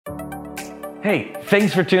Hey,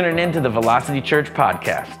 thanks for tuning in to the Velocity Church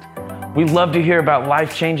podcast. We love to hear about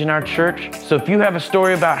life change in our church, so if you have a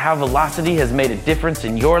story about how Velocity has made a difference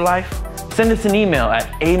in your life, send us an email at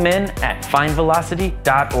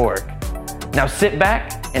amen@findvelocity.org. Now sit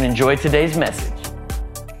back and enjoy today's message. All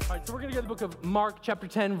right, so we're going to go to the book of Mark chapter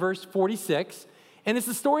 10, verse 46, and it's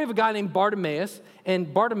the story of a guy named Bartimaeus,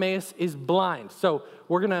 and Bartimaeus is blind. So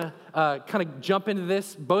we're going to kind of jump into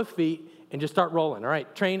this, both feet, and just start rolling. All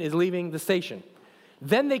right, train is leaving the station.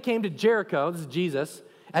 Then they came to Jericho, this is Jesus,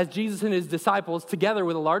 as Jesus and his disciples, together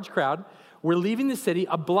with a large crowd, were leaving the city.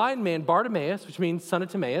 A blind man, Bartimaeus, which means son of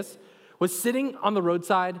Timaeus, was sitting on the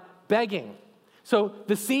roadside begging. So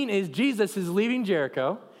the scene is Jesus is leaving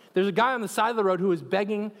Jericho. There's a guy on the side of the road who is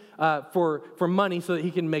begging for money so that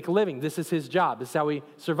he can make a living. This is his job. This is how he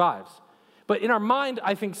survives. But in our mind,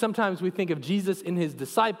 I think sometimes we think of Jesus and his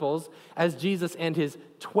disciples as Jesus and his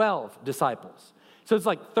 12 disciples. So it's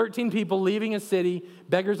like 13 people leaving a city,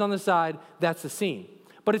 beggars on the side, that's the scene.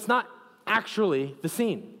 But it's not actually the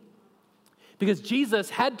scene. Because Jesus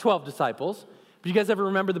had 12 disciples. Do you guys ever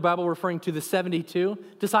remember the Bible referring to the 72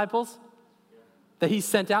 disciples that he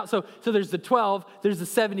sent out? So there's the 12, there's the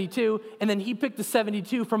 72, and then he picked the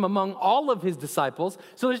 72 from among all of his disciples.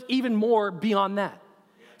 So there's even more beyond that.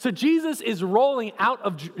 So Jesus is rolling out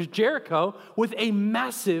of Jericho with a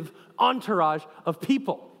massive entourage of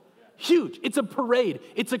people. Huge. It's a parade.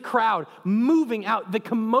 It's a crowd moving out. The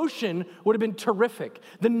commotion would have been terrific.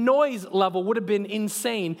 The noise level would have been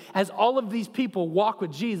insane as all of these people walk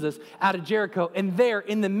with Jesus out of Jericho. And there,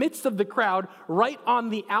 in the midst of the crowd, right on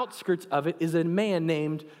the outskirts of it, is a man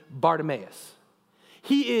named Bartimaeus.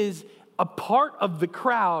 He is a part of the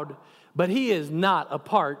crowd, but he is not a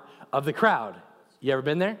part of the crowd. You ever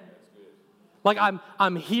been there? Like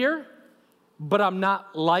I'm here, but I'm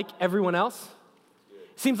not like everyone else.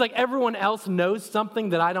 Seems like everyone else knows something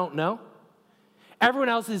that I don't know. Everyone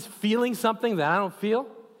else is feeling something that I don't feel.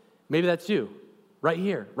 Maybe that's you, right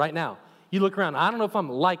here, right now. You look around, I don't know if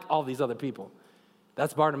I'm like all these other people.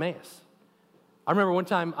 That's Bartimaeus. I remember one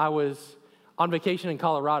time I was on vacation in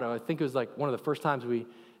Colorado. I think it was like one of the first times we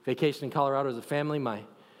vacationed in Colorado as a family.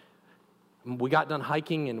 We got done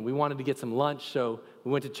hiking and we wanted to get some lunch, so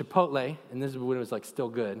we went to Chipotle, and this is when it was like still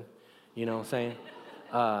good, you know what I'm saying?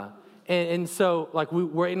 And so like we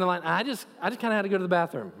were in the line, and I just kind of had to go to the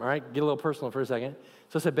bathroom, all right? Get a little personal for a second.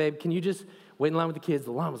 So I said, babe, can you just wait in line with the kids?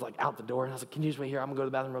 The line was like out the door, and I was like, can you just wait here? I'm gonna go to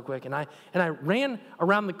the bathroom real quick. And I ran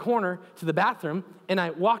around the corner to the bathroom, and I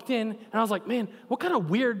walked in, and I was like, man, what kind of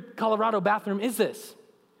weird Colorado bathroom is this?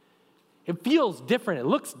 It feels different. It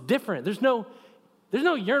looks different. There's no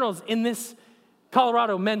urinals in this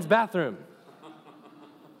Colorado men's bathroom.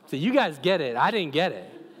 So you guys get it. I didn't get it.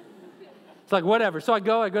 It's like, whatever. So I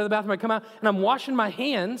go to the bathroom, I come out, and I'm washing my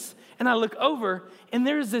hands, and I look over, and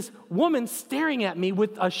there's this woman staring at me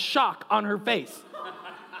with a shock on her face.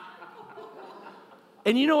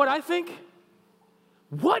 And you know what I think?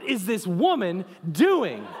 What is this woman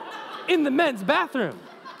doing in the men's bathroom?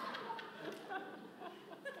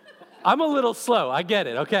 I'm a little slow. I get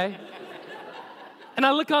it, okay? And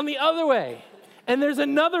I look on the other way, and there's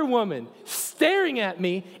another woman staring at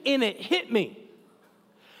me, and it hit me.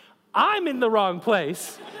 I'm in the wrong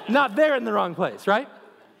place, not they're in the wrong place, right?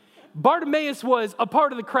 Bartimaeus was a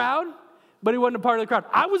part of the crowd, but he wasn't a part of the crowd.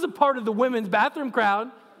 I was a part of the women's bathroom crowd,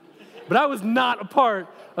 but I was not a part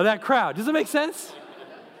of that crowd. Does that make sense?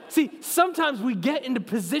 See, sometimes we get into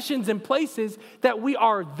positions and places that we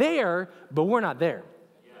are there, but we're not there.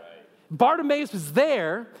 Bartimaeus was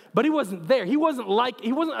there, but he wasn't there. He wasn't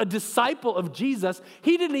a disciple of Jesus.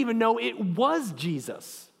 He didn't even know it was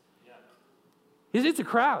Jesus. It's a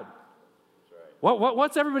crowd.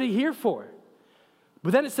 What's everybody here for?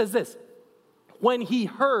 But then it says this. When he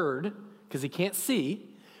heard, because he can't see,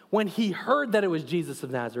 when he heard that it was Jesus of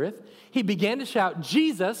Nazareth, he began to shout,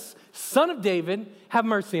 Jesus, Son of David, have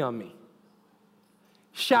mercy on me.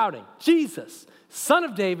 Shouting, Jesus, Son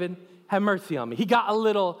of David, have mercy on me. He got a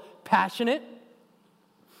little passionate.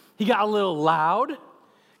 He got a little loud.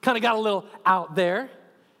 Kind of got a little out there.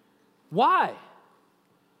 Why?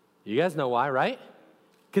 You guys know why, right?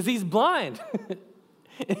 Because he's blind.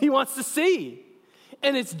 And he wants to see.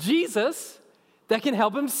 And it's Jesus that can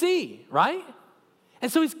help him see, right? And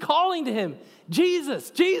so he's calling to him, Jesus,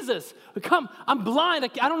 Jesus, come, I'm blind.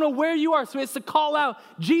 I don't know where you are. So he has to call out,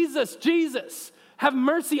 Jesus, Jesus, have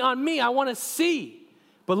mercy on me. I want to see.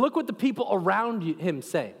 But look what the people around him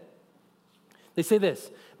say. They say this,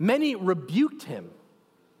 many rebuked him. And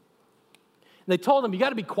they told him, you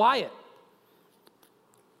got to be quiet.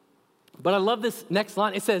 But I love this next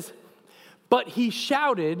line. It says, but he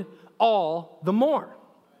shouted all the more.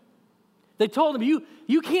 They told him,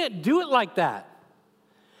 you can't do it like that.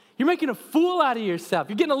 You're making a fool out of yourself.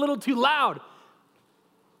 You're getting a little too loud.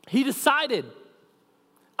 He decided,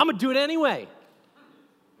 I'm going to do it anyway.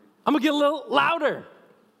 I'm going to get a little louder.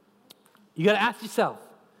 You got to ask yourself,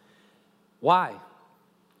 why?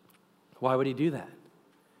 Why would he do that?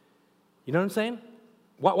 You know what I'm saying?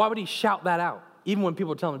 Why would he shout that out, even when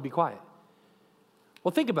people tell him to be quiet?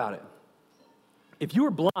 Well, think about it. If you were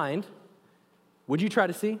blind, would you try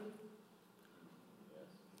to see?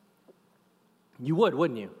 You would,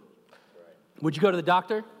 wouldn't you? Would you go to the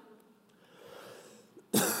doctor?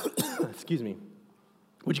 Excuse me.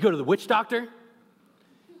 Would you go to the witch doctor?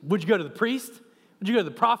 Would you go to the priest? Would you go to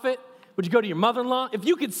the prophet? Would you go to your mother-in-law? If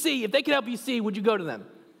you could see, if they could help you see, would you go to them?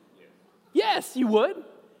 Yes, you would.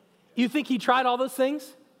 You think he tried all those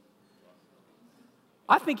things?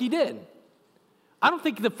 I think he did. I don't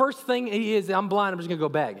think the first thing he is, I'm blind, I'm just going to go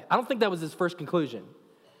beg. I don't think that was his first conclusion.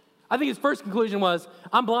 I think his first conclusion was,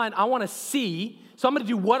 I'm blind, I want to see, so I'm going to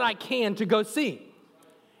do what I can to go see.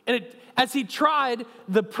 And as he tried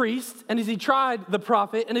the priest, and as he tried the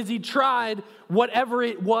prophet, and as he tried whatever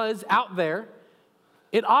it was out there,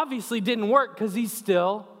 it obviously didn't work because he's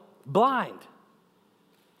still blind.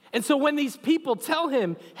 And so when these people tell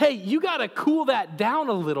him, hey, you got to cool that down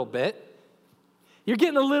a little bit, you're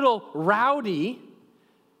getting a little rowdy,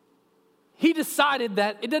 he decided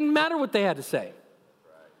that it didn't matter what they had to say.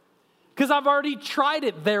 Because I've already tried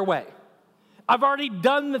it their way. I've already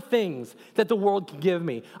done the things that the world can give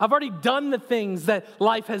me. I've already done the things that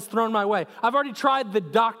life has thrown my way. I've already tried the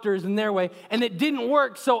doctors in their way, and it didn't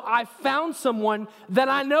work, so I found someone that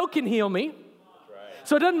I know can heal me.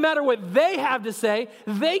 So it doesn't matter what they have to say,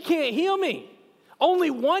 they can't heal me. Only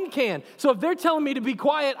one can. So if they're telling me to be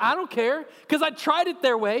quiet, I don't care, because I tried it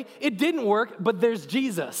their way. It didn't work, but there's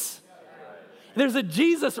Jesus. There's a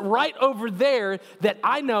Jesus right over there that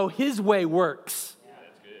I know his way works.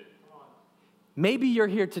 Maybe you're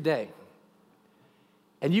here today,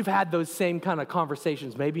 and you've had those same kind of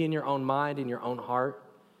conversations, maybe in your own mind, in your own heart,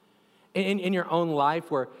 in your own life,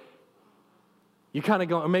 where you kind of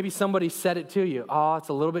go, or maybe somebody said it to you, oh, it's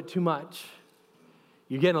a little bit too much.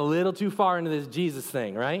 You're getting a little too far into this Jesus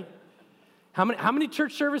thing, right? How many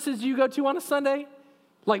church services do you go to on a Sunday?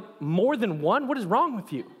 Like more than one? What is wrong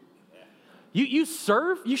with you? You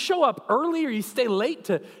serve, you show up early, or you stay late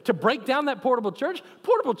to break down that portable church.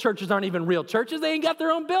 Portable churches aren't even real churches. They ain't got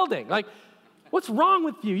their own building. Like, what's wrong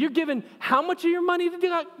with you? You're giving how much of your money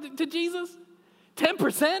to Jesus?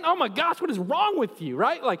 10%? Oh my gosh, what is wrong with you,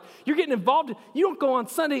 right? Like, you're getting involved. You don't go on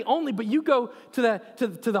Sunday only, but you go to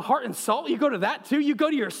the Heart and Salt. You go to that too. You go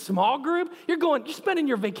to your small group. You're spending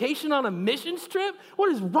your vacation on a missions trip.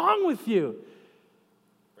 What is wrong with you?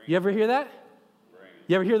 You ever hear that?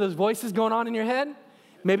 You ever hear those voices going on in your head?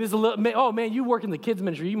 Maybe it's a little, oh man, you work in the kids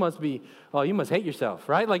ministry. You must hate yourself,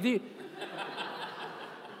 right? Like, you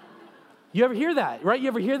ever hear that, right? You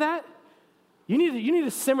ever hear that? You need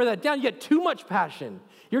to simmer that down. You get too much passion.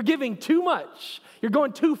 You're giving too much. You're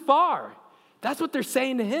going too far. That's what they're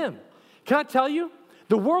saying to him. Can I tell you?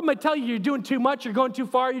 The world might tell you you're doing too much, you're going too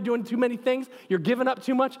far, you're doing too many things, you're giving up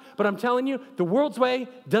too much, but I'm telling you, the world's way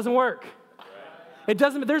doesn't work. It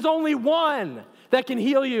doesn't. There's only one that can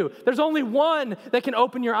heal you. There's only one that can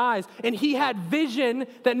open your eyes. And he had vision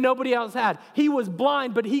that nobody else had. He was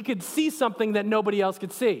blind, but he could see something that nobody else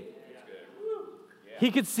could see.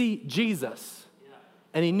 He could see Jesus.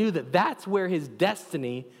 And he knew that that's where his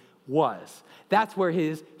destiny was. That's where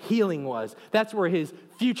his healing was. That's where his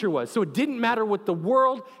future was. So it didn't matter what the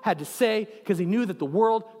world had to say, because he knew that the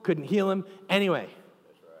world couldn't heal him anyway.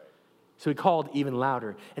 So he called even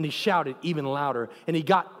louder, and he shouted even louder, and he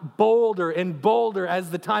got bolder and bolder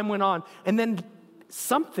as the time went on. And then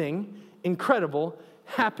something incredible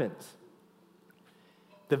happens.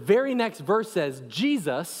 The very next verse says,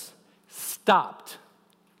 Jesus stopped.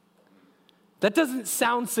 That doesn't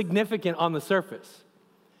sound significant on the surface.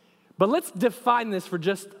 But let's define this for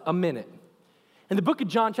just a minute. In the book of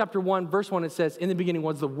John chapter 1, verse 1, it says, in the beginning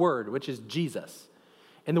was the Word, which is Jesus.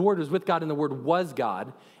 And the Word was with God, and the Word was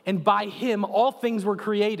God. And by him, all things were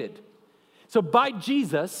created. So by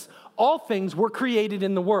Jesus, all things were created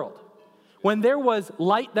in the world. When there was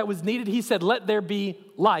light that was needed, he said, let there be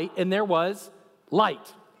light, and there was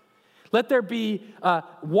light. Let there be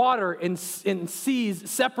water and seas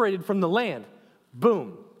separated from the land.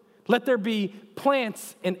 Boom. Let there be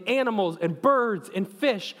plants and animals and birds and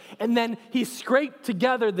fish. And then he scraped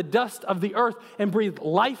together the dust of the earth and breathed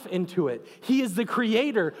life into it. He is the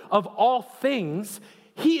creator of all things.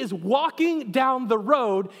 He is walking down the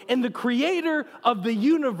road, and the creator of the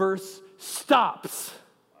universe stops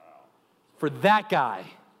for that guy.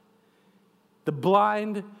 The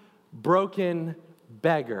blind, broken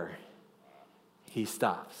beggar, he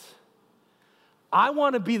stops. I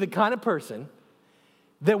want to be the kind of person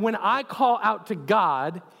that when I call out to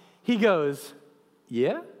God, he goes,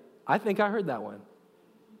 yeah, I think I heard that one.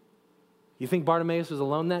 You think Bartimaeus was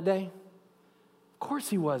alone that day? Of course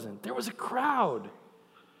he wasn't. There was a crowd.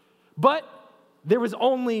 But there was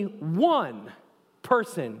only one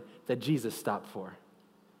person that Jesus stopped for.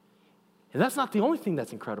 And that's not the only thing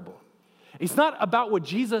that's incredible. It's not about what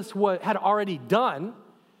Jesus had already done,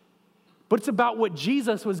 but it's about what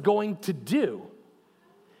Jesus was going to do.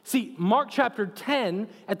 See, Mark chapter 10,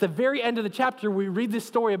 at the very end of the chapter, we read this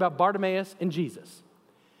story about Bartimaeus and Jesus.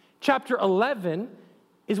 Chapter 11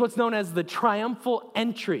 is what's known as the triumphal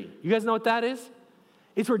entry. You guys know what that is?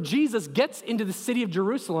 It's where Jesus gets into the city of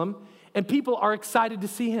Jerusalem and people are excited to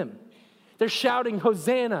see him. They're shouting,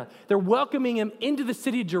 Hosanna. They're welcoming him into the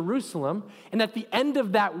city of Jerusalem. And at the end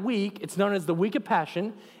of that week, it's known as the week of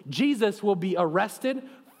Passion, Jesus will be arrested,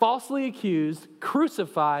 falsely accused,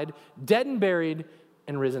 crucified, dead and buried,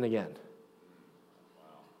 and risen again. Wow,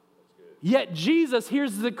 that's good. Yet Jesus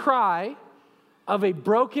hears the cry of a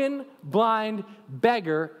broken, blind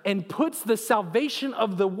beggar and puts the salvation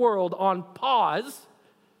of the world on pause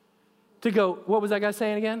to go, what was that guy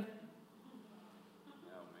saying again?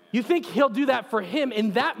 You think he'll do that for him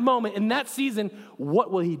in that moment, in that season?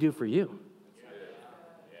 What will he do for you?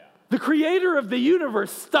 The creator of the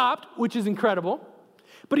universe stopped, which is incredible,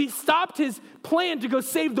 but he stopped his plan to go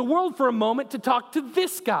save the world for a moment to talk to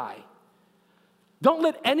this guy. Don't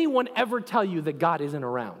let anyone ever tell you that God isn't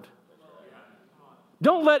around.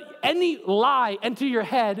 Don't let any lie enter your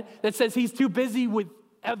head that says he's too busy with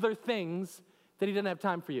other things that he doesn't have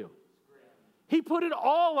time for you. He put it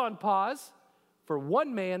all on pause for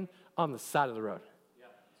one man on the side of the road.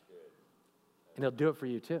 And he'll do it for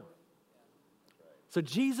you too. So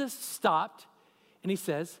Jesus stopped and he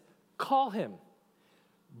says, call him.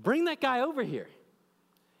 Bring that guy over here.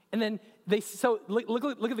 And then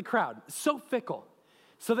look at the crowd. So fickle.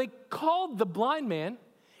 So they called the blind man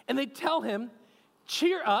and they tell him,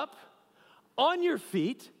 cheer up, on your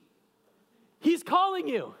feet. He's calling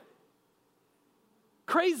you.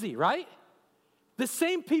 Crazy, right? The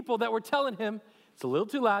same people that were telling him, it's a little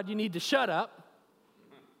too loud, you need to shut up.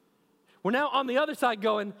 We're now on the other side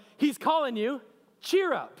going, he's calling you,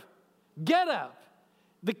 cheer up, get up.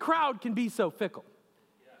 The crowd can be so fickle.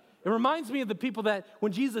 It reminds me of the people that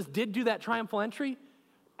when Jesus did do that triumphal entry,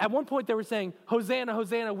 at one point they were saying, Hosanna,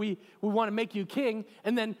 Hosanna, we want to make you king.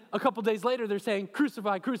 And then a couple days later they're saying,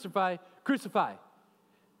 crucify, crucify, crucify.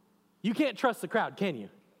 You can't trust the crowd, can you?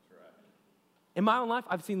 In my own life,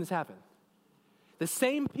 I've seen this happen. The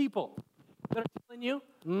same people that are telling you,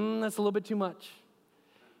 that's a little bit too much.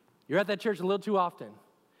 You're at that church a little too often.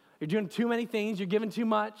 You're doing too many things. You're giving too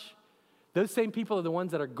much. Those same people are the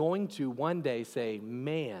ones that are going to one day say,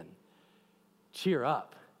 man, cheer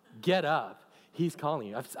up, get up. He's calling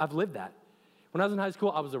you. I've lived that. When I was in high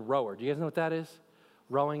school, I was a rower. Do you guys know what that is?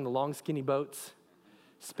 Rowing the long, skinny boats,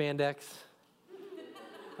 spandex.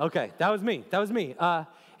 Okay, that was me.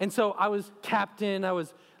 And so I was captain. I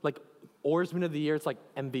was like oarsman of the year. It's like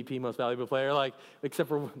MVP, most valuable player, like except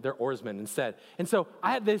for they're oarsmen instead. And so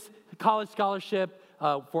I had this college scholarship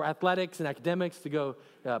for athletics and academics to go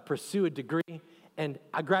pursue a degree. And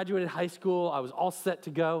I graduated high school. I was all set to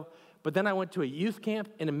go. But then I went to a youth camp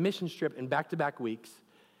and a mission trip in back-to-back weeks.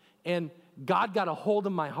 And God got a hold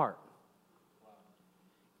of my heart.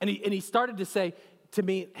 And he started to say to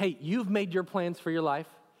me, hey, you've made your plans for your life,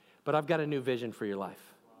 but I've got a new vision for your life.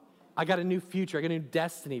 I got a new future. I got a new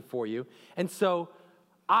destiny for you. And so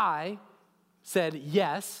I said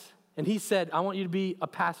yes. And he said, I want you to be a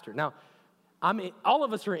pastor. Now, all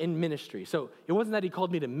of us are in ministry. So it wasn't that he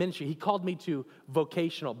called me to ministry. He called me to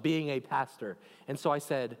vocational, being a pastor. And so I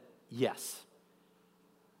said yes.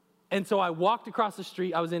 And so I walked across the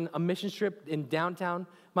street. I was in a mission trip in downtown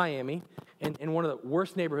Miami, in one of the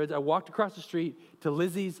worst neighborhoods. I walked across the street to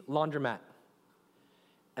Lizzie's laundromat.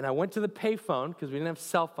 And I went to the payphone, because we didn't have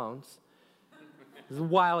cell phones. This was a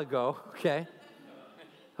while ago, okay?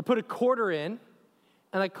 I put a quarter in,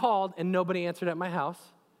 and I called, and nobody answered at my house.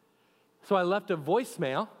 So I left a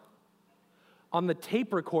voicemail on the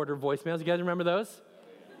tape recorder voicemails. You guys remember those?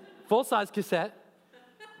 Full-size cassette.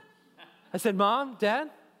 I said, Mom, Dad,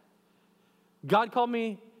 God called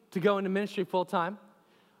me to go into ministry full-time.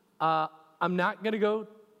 I'm not going to go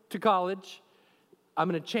to college. I'm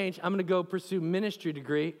going to change. I'm going to go pursue ministry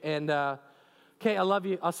degree. And, okay, I love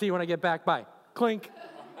you. I'll see you when I get back. Bye. Clink.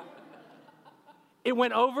 It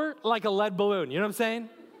went over like a lead balloon. You know what I'm saying?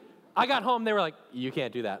 I got home. They were like, you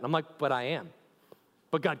can't do that. And I'm like, but I am.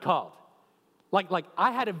 But God called. Like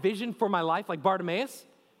I had a vision for my life like Bartimaeus.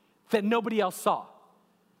 that nobody else saw,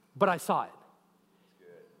 but I saw it.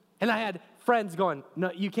 And I had friends going,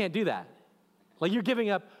 no, you can't do that. Like, you're giving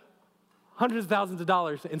up hundreds of thousands of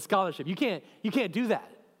dollars in scholarship. You can't do that.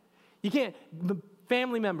 You can't,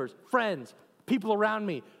 family members, friends, people around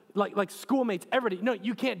me, like schoolmates, everybody. No,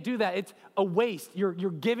 you can't do that. It's a waste. You're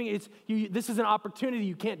giving, this is an opportunity.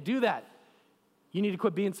 You can't do that. You need to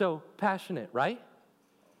quit being so passionate, right?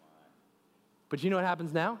 But you know what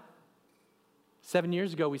happens now? 7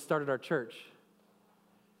 years ago, we started our church.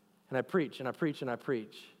 And I preach, and I preach, and I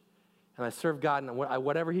preach. And I serve God, and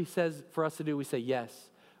whatever he says for us to do, we say yes.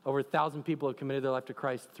 Over 1,000 people have committed their life to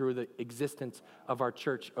Christ through the existence of our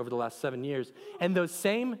church over the last 7 years. And those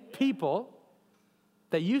same people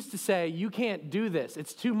that used to say, you can't do this,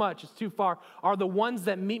 it's too much, it's too far, are the ones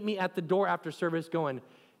that meet me at the door after service going,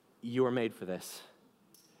 you are made for this.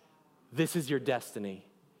 This is your destiny.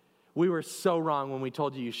 We were so wrong when we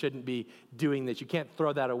told you shouldn't be doing this. You can't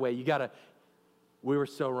throw that away. We were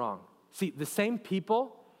so wrong. See, the same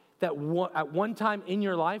people that at one time in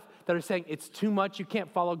your life that are saying it's too much, you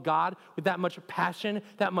can't follow God with that much passion,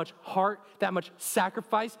 that much heart, that much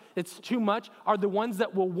sacrifice, it's too much, are the ones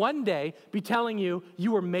that will one day be telling you,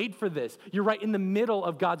 you were made for this. You're right in the middle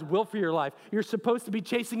of God's will for your life. You're supposed to be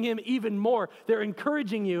chasing him even more. They're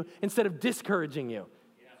encouraging you instead of discouraging you.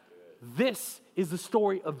 This is the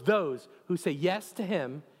story of those who say yes to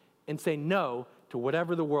him and say no to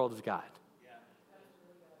whatever the world has got.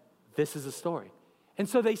 This is the story. And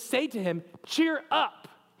so they say to him, cheer up,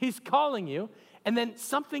 he's calling you. And then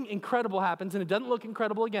something incredible happens, and it doesn't look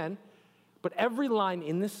incredible again, but every line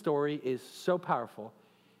in this story is so powerful.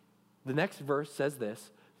 The next verse says this,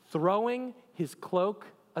 throwing his cloak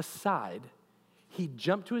aside, he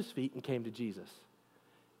jumped to his feet and came to Jesus.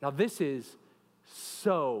 Now this is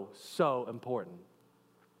so important.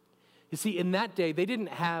 You see, in that day, they didn't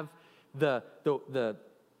have the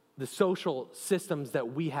social systems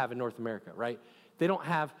that we have in North America, right? They don't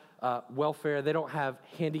have welfare. They don't have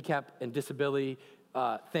handicap and disability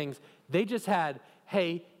things. They just had,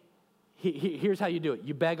 hey, here's how you do it.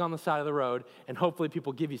 You beg on the side of the road, and hopefully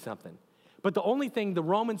people give you something. But the only thing the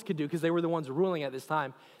Romans could do, because they were the ones ruling at this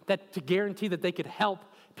time, that to guarantee that they could help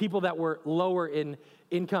people that were lower in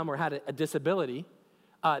income or had a disability,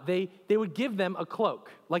 they would give them a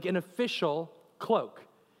cloak, like an official cloak.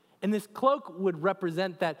 And this cloak would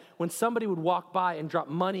represent that when somebody would walk by and drop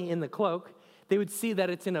money in the cloak, they would see that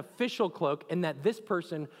it's an official cloak and that this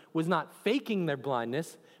person was not faking their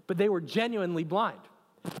blindness, but they were genuinely blind.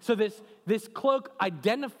 So this cloak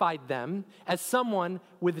identified them as someone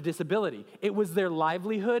with a disability. It was their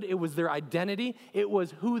livelihood. It was their identity. It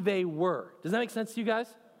was who they were. Does that make sense to you guys?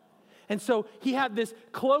 And so he had this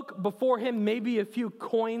cloak before him, maybe a few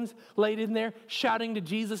coins laid in there, shouting to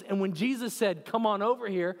Jesus. And when Jesus said, come on over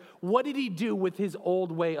here, what did he do with his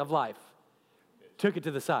old way of life? Took it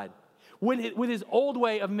to the side. With his old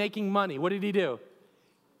way of making money, what did he do?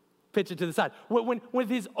 Pitch it to the side. With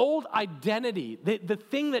his old identity, the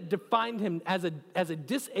thing that defined him as a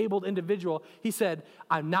disabled individual, he said,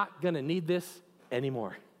 I'm not going to need this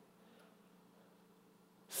anymore.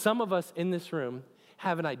 Some of us in this room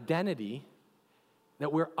have an identity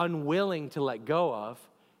that we're unwilling to let go of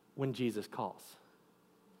when Jesus calls.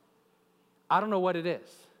 I don't know what it is.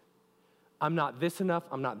 I'm not this enough.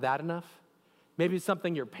 I'm not that enough. Maybe it's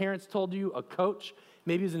something your parents told you, a coach.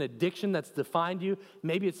 Maybe it's an addiction that's defined you.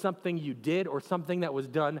 Maybe it's something you did or something that was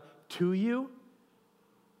done to you.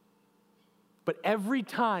 But every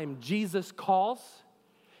time Jesus calls,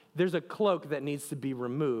 there's a cloak that needs to be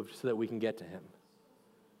removed so that we can get to him.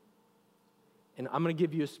 And I'm going to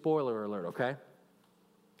give you a spoiler alert, okay?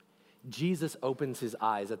 Jesus opens his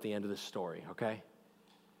eyes at the end of the story, okay?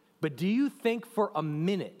 But do you think for a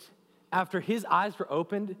minute after his eyes were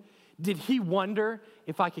opened, did he wonder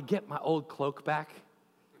if I could get my old cloak back?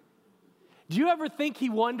 Do you ever think he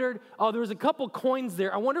wondered, oh, there was a couple coins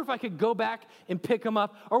there. I wonder if I could go back and pick them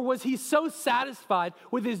up. Or was he so satisfied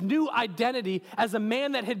with his new identity as a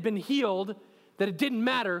man that had been healed that it didn't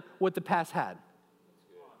matter what the past had?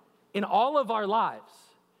 In all of our lives,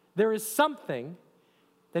 there is something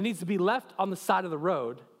that needs to be left on the side of the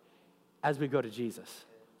road as we go to Jesus.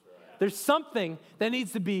 There's something that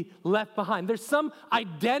needs to be left behind. There's some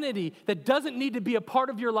identity that doesn't need to be a part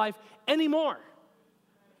of your life anymore.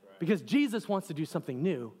 Because Jesus wants to do something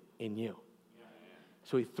new in you.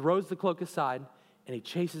 So he throws the cloak aside and he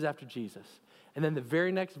chases after Jesus. And then the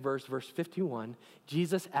very next verse, verse 51,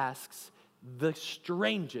 Jesus asks the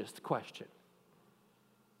strangest question.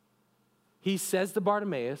 He says to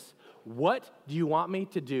Bartimaeus, what do you want me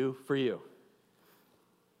to do for you?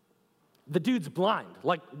 The dude's blind.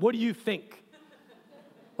 Like, what do you think?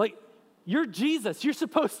 Like, you're Jesus. You're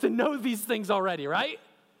supposed to know these things already, right?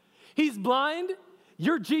 He's blind.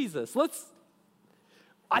 You're Jesus.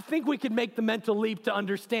 I think we could make the mental leap to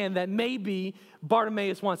understand that maybe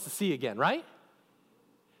Bartimaeus wants to see again, right?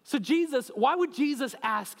 So why would Jesus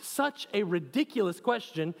ask such a ridiculous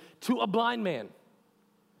question to a blind man?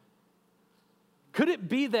 Could it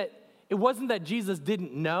be that it wasn't that Jesus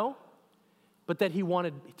didn't know, but that he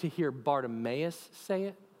wanted to hear Bartimaeus say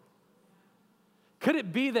it? Could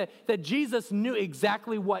it be that Jesus knew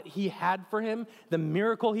exactly what he had for him, the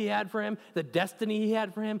miracle he had for him, the destiny he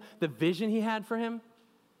had for him, the vision he had for him,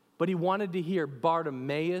 but he wanted to hear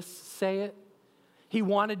Bartimaeus say it? He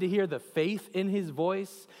wanted to hear the faith in his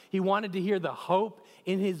voice. He wanted to hear the hope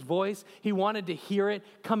in his voice. He wanted to hear it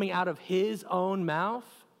coming out of his own mouth.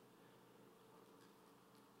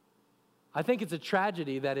 I think it's a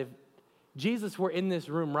tragedy that if Jesus were in this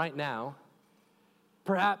room right now,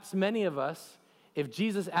 perhaps many of us, if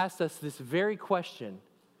Jesus asked us this very question,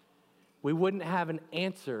 we wouldn't have an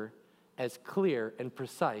answer as clear and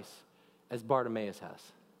precise as Bartimaeus has.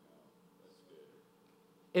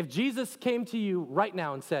 If Jesus came to you right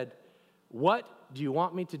now and said, "What do you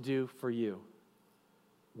want me to do for you?"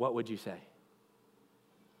 what would you say?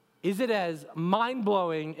 Is it as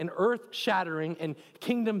mind-blowing and earth-shattering and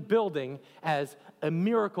kingdom-building as a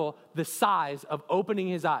miracle the size of opening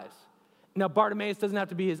his eyes? Now, Bartimaeus doesn't have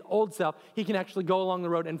to be his old self. He can actually go along the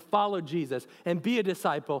road and follow Jesus and be a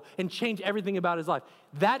disciple and change everything about his life.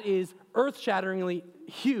 That is earth-shatteringly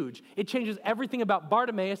huge. It changes everything about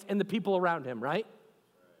Bartimaeus and the people around him, right?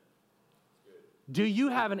 Do you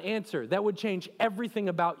have an answer that would change everything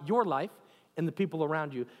about your life and the people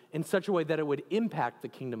around you in such a way that it would impact the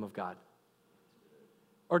kingdom of God?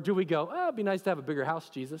 Or do we go, "Oh, it'd be nice to have a bigger house,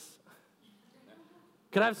 Jesus.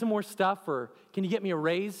 Could I have some more stuff? Or can you get me a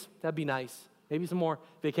raise? That'd be nice. Maybe some more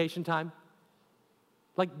vacation time."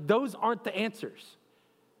 Like, those aren't the answers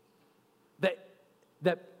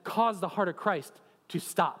that cause the heart of Christ to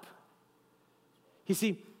stop. You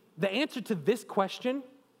see, the answer to this question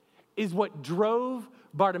is what drove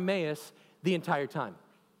Bartimaeus the entire time.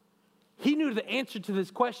 He knew the answer to this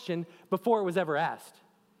question before it was ever asked.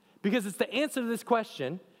 Because it's the answer to this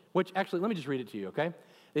question, which actually, let me just read it to you, okay?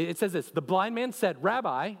 It says this: the blind man said,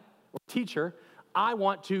 "Rabbi," or teacher, "I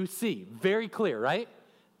want to see." Very clear, right?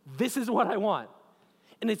 This is what I want.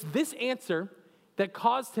 And it's this answer that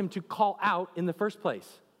caused him to call out in the first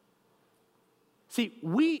place. See,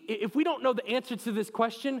 if we don't know the answer to this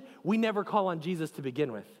question, we never call on Jesus to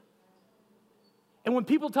begin with. And when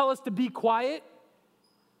people tell us to be quiet,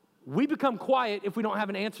 we become quiet if we don't have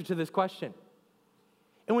an answer to this question.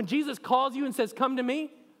 And when Jesus calls you and says, "Come to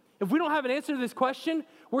me," if we don't have an answer to this question,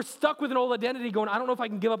 we're stuck with an old identity going, "I don't know if I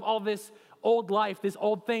can give up all this old life, this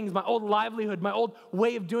old things, my old livelihood, my old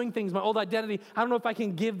way of doing things, my old identity. I don't know if I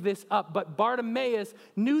can give this up." But Bartimaeus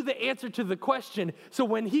knew the answer to the question. So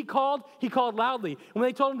when he called loudly. And when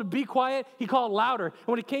they told him to be quiet, he called louder. And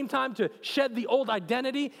when it came time to shed the old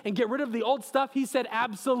identity and get rid of the old stuff, he said,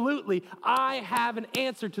 "Absolutely, I have an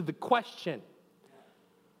answer to the question."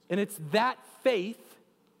 And it's that faith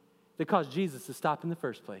that caused Jesus to stop in the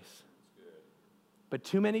first place. But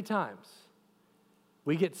too many times,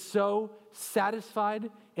 we get so satisfied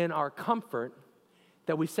in our comfort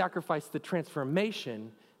that we sacrifice the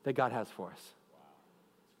transformation that God has for us.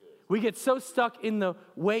 We get so stuck in the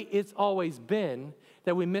way it's always been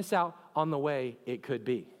that we miss out on the way it could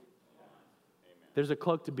be. There's a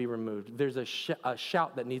cloak to be removed. There's a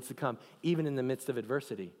shout that needs to come even in the midst of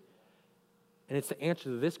adversity. And it's the answer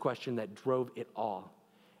to this question that drove it all.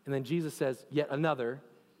 And then Jesus says yet another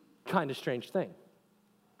kind of strange thing.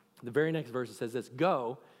 The very next verse says this: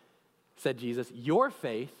 "Go," said Jesus, "your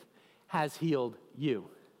faith has healed you."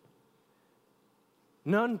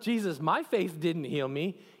 "No, Jesus, my faith didn't heal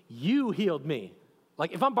me. You healed me."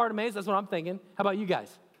 Like, if I'm Bartimaeus, that's what I'm thinking. How about you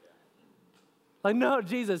guys? Like, "No,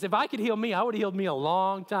 Jesus, if I could heal me, I would have healed me a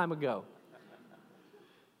long time ago."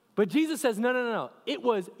 But Jesus says, no. It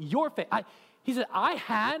was your faith. He said, "I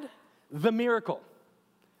had the miracle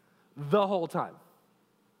the whole time.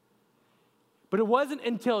 But it wasn't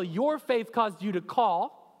until your faith caused you to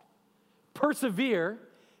call, persevere,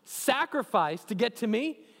 sacrifice to get to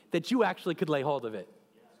me that you actually could lay hold of it.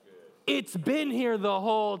 It's been here the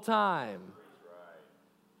whole time.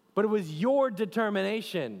 But it was your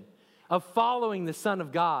determination of following the Son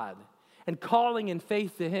of God and calling in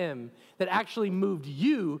faith to him that actually moved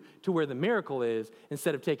you to where the miracle is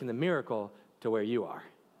instead of taking the miracle to where you are."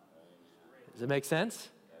 Does it make sense?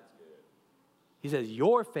 He says,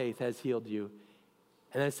 "Your faith has healed you."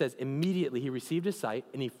 And then it says, immediately he received his sight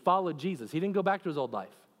and he followed Jesus. He didn't go back to his old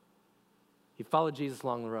life. He followed Jesus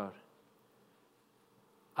along the road.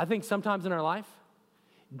 I think sometimes in our life,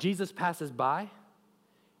 Jesus passes by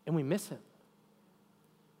and we miss him.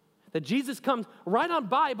 That Jesus comes right on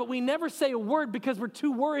by, but we never say a word because we're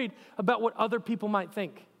too worried about what other people might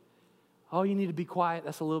think. Oh, you need to be quiet.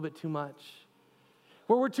 That's a little bit too much.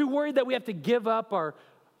 Where we're too worried that we have to give up our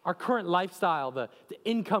current lifestyle, the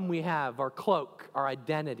income we have, our cloak, our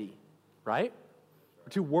identity, right?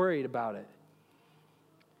 We're too worried about it.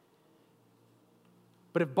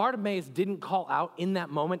 But if Bartimaeus didn't call out in that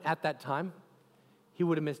moment, at that time, he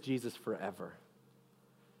would have missed Jesus forever.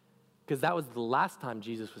 Because that was the last time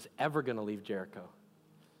Jesus was ever going to leave Jericho.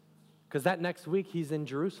 Because that next week, he's in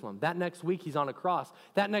Jerusalem. That next week, he's on a cross.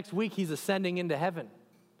 That next week, he's ascending into heaven.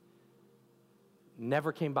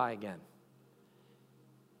 Never came by again.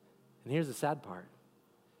 And here's the sad part.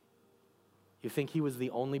 You think he was the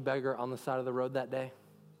only beggar on the side of the road that day?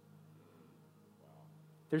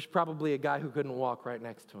 There's probably a guy who couldn't walk right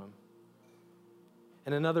next to him.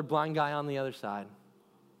 And another blind guy on the other side.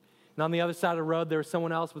 And on the other side of the road, there was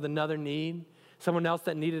someone else with another need, someone else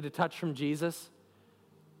that needed a touch from Jesus.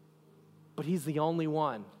 But he's the only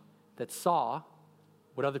one that saw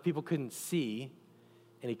what other people couldn't see,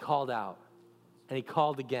 and he called out, and he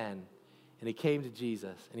called again, and he came to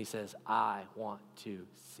Jesus, and he says, I want to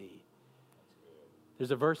see.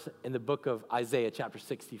 There's a verse in the book of Isaiah, chapter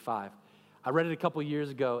 65. I read it a couple years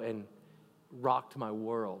ago and rocked my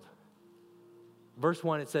world. Verse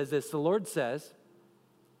 1, it says this, the Lord says,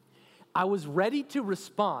 I was ready to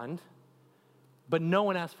respond, but no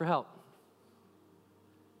one asked for help.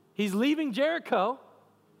 He's leaving Jericho.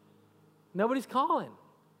 Nobody's calling.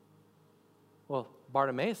 Well,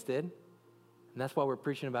 Bartimaeus did, and that's why we're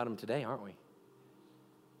preaching about him today, aren't we?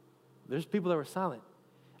 There's people that were silent.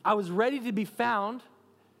 I was ready to be found.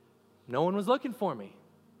 No one was looking for me.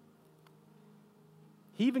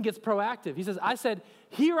 He even gets proactive. He says, I said,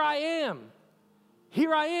 here I am.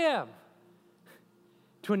 Here I am.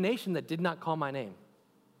 To a nation that did not call my name.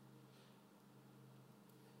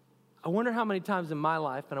 I wonder how many times in my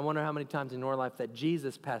life, and I wonder how many times in your life that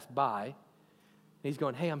Jesus passed by, and he's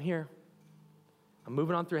going, hey, I'm here. I'm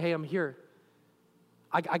moving on through, hey, I'm here.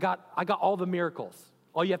 I got all the miracles.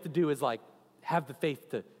 All you have to do is like have the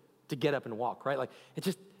faith to get up and walk, right? Like it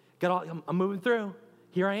just got all, I'm moving through.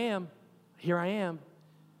 Here I am. Here I am.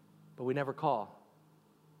 But we never call.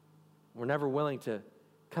 We're never willing to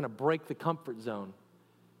kind of break the comfort zone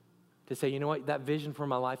to say, you know what, that vision for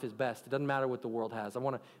my life is best. It doesn't matter what the world has. I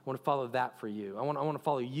want to follow that for you. I want to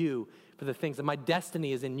follow you for the things that my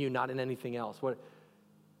destiny is in you, not in anything else.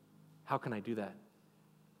 How can I do that?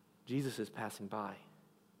 Jesus is passing by,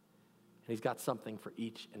 and he's got something for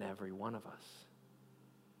each and every one of us.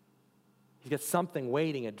 He's got something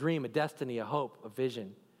waiting, a dream, a destiny, a hope, a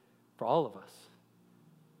vision for all of us.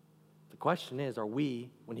 The question is, are we,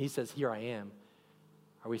 when he says, here I am,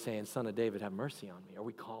 are we saying, Son of David, have mercy on me? Are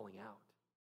we calling out?